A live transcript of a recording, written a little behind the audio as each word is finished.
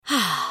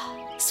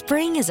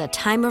Spring is a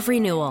time of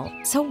renewal,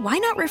 so why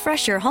not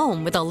refresh your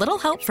home with a little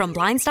help from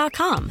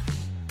Blinds.com?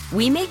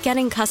 We make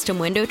getting custom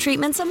window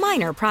treatments a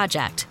minor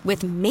project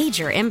with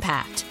major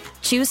impact.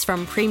 Choose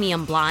from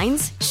premium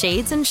blinds,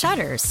 shades, and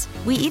shutters.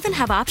 We even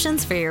have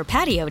options for your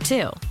patio,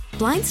 too.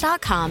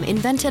 Blinds.com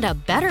invented a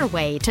better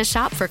way to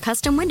shop for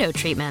custom window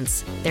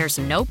treatments. There's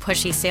no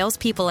pushy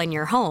salespeople in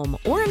your home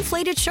or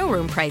inflated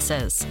showroom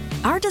prices.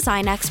 Our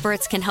design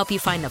experts can help you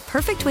find the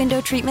perfect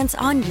window treatments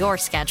on your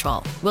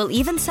schedule. We'll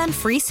even send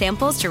free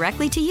samples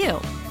directly to you.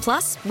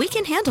 Plus, we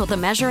can handle the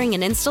measuring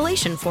and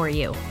installation for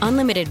you.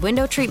 Unlimited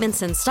window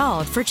treatments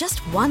installed for just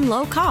one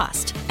low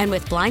cost. And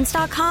with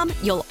Blinds.com,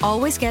 you'll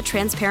always get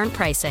transparent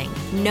pricing.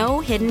 No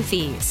hidden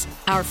fees.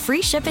 Our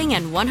free shipping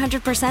and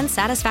 100%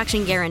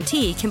 satisfaction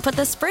guarantee can put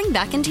the spring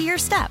back into your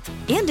step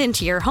and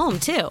into your home,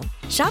 too.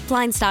 Shop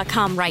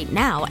Blinds.com right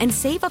now and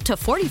save up to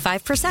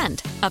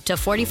 45%. Up to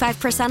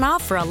 45%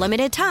 off for a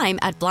limited time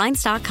at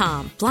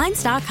Blinds.com.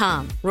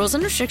 Blinds.com. Rules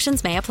and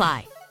restrictions may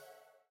apply.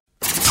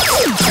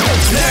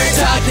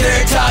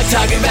 Nerd Talk,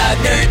 talking about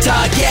Nerd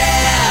Talk,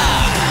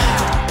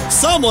 yeah!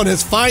 Someone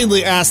has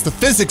finally asked the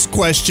physics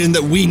question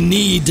that we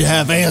need to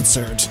have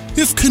answered.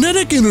 If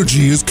kinetic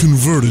energy is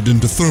converted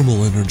into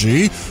thermal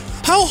energy,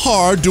 how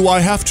hard do I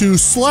have to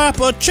slap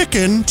a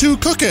chicken to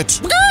cook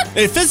it?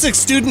 A physics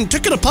student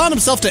took it upon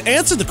himself to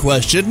answer the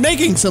question,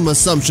 making some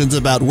assumptions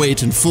about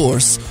weight and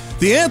force.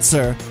 The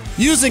answer,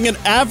 using an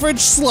average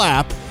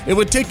slap, it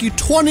would take you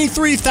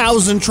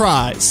 23,000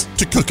 tries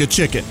to cook a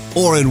chicken.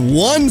 Or in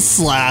one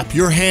slap,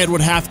 your hand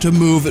would have to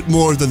move at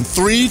more than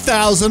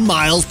 3,000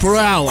 miles per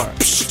hour.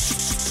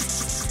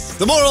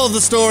 The moral of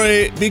the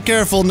story, be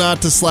careful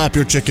not to slap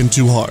your chicken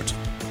too hard.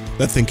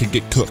 That thing could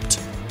get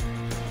cooked.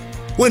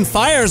 When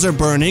fires are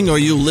burning or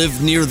you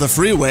live near the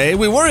freeway,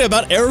 we worry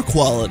about air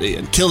quality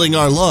and killing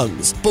our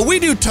lungs. But we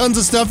do tons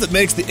of stuff that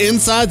makes the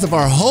insides of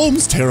our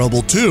homes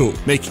terrible too.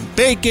 Making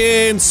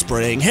bacon,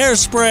 spraying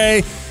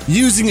hairspray,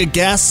 using a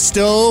gas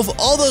stove,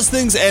 all those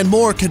things and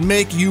more can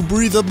make you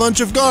breathe a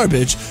bunch of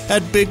garbage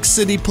at big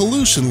city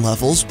pollution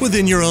levels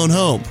within your own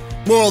home.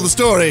 Moral of the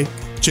story,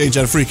 change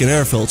that freaking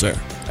air filter.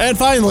 And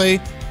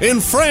finally, in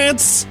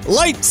France,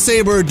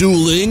 lightsaber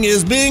dueling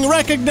is being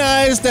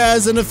recognized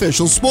as an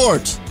official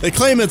sport. They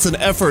claim it's an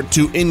effort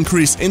to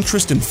increase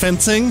interest in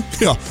fencing.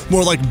 Yeah,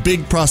 more like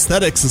Big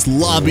Prosthetics is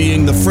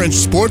lobbying the French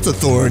Sports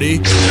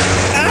Authority.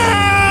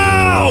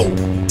 Ow!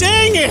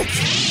 Dang it!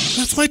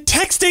 That's my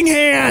texting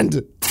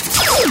hand!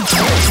 Nerd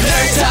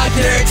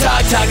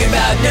Talk, talking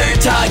about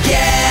Nerd Talk,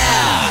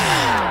 yeah!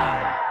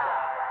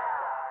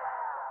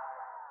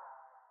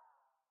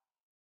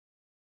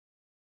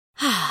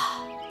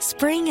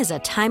 Spring is a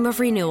time of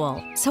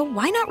renewal, so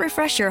why not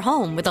refresh your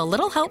home with a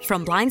little help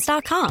from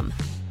Blinds.com?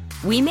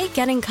 We make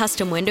getting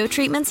custom window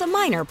treatments a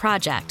minor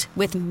project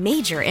with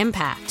major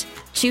impact.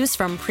 Choose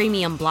from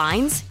premium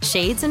blinds,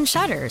 shades, and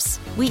shutters.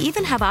 We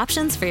even have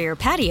options for your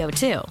patio,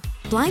 too.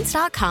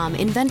 Blinds.com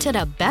invented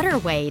a better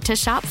way to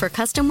shop for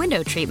custom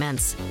window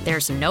treatments.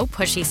 There's no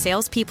pushy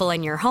salespeople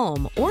in your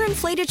home or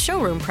inflated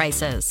showroom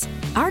prices.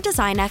 Our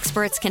design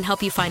experts can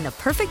help you find the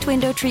perfect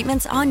window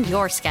treatments on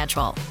your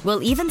schedule.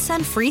 We'll even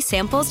send free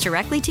samples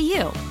directly to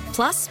you.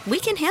 Plus, we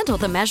can handle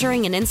the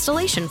measuring and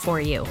installation for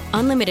you.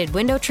 Unlimited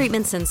window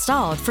treatments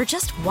installed for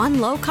just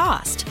one low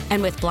cost.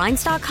 And with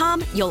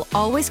Blinds.com, you'll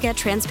always get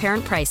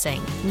transparent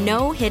pricing.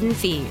 No hidden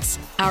fees.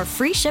 Our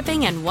free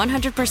shipping and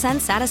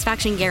 100%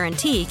 satisfaction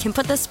guarantee can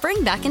put the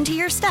spring back into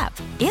your step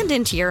and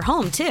into your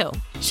home, too.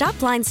 Shop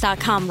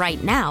Blinds.com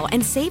right now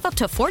and save up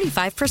to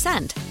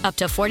 45%. Up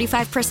to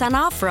 45%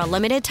 off for a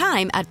limited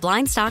time at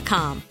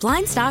Blinds.com.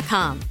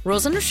 Blinds.com.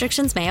 Rules and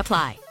restrictions may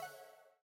apply.